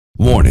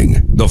Warning,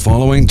 the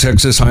following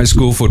Texas high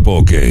school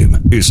football game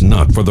is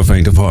not for the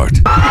faint of heart.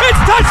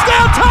 It's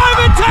touchdown time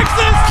in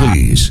Texas!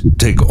 Please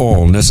take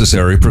all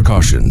necessary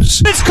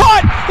precautions. It's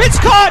caught! It's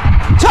caught!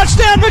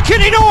 Touchdown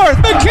McKinney North!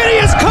 McKinney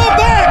has come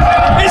back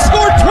and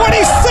scored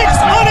 26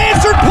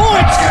 unanswered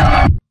points!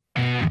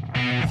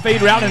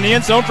 Fade route in the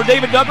end zone for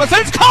David Douglas,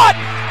 and it's caught!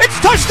 It's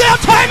touchdown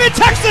time in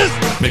Texas!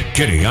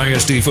 McKinney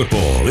ISD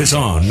Football is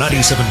on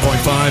 97.5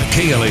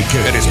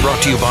 KLAK. It is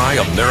brought to you by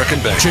American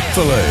Bank,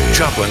 Chick-fil-A,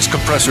 Choplin's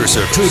Compressor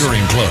Service,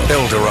 Tutoring Club,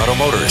 El Dorado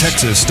Motors,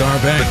 Texas Star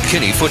Bank,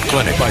 McKinney Foot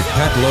Clinic, by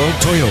Pat Loeb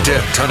Toyota,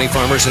 Deb Tunney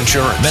Farmers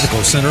Insurance,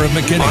 Medical Center of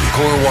McKinney,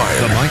 Encore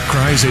Wire, the Mike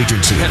Cries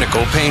Agency,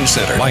 Pinnacle Pain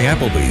Center, by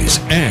Applebee's,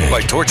 and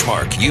by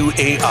Torchmark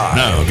UAI.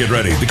 Now get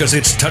ready because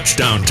it's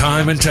touchdown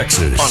time in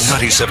Texas. On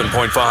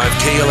 97.5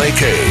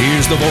 KLAK.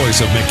 Here's the voice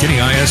of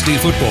McKinney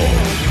ISD Football,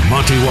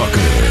 Monty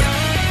Walker.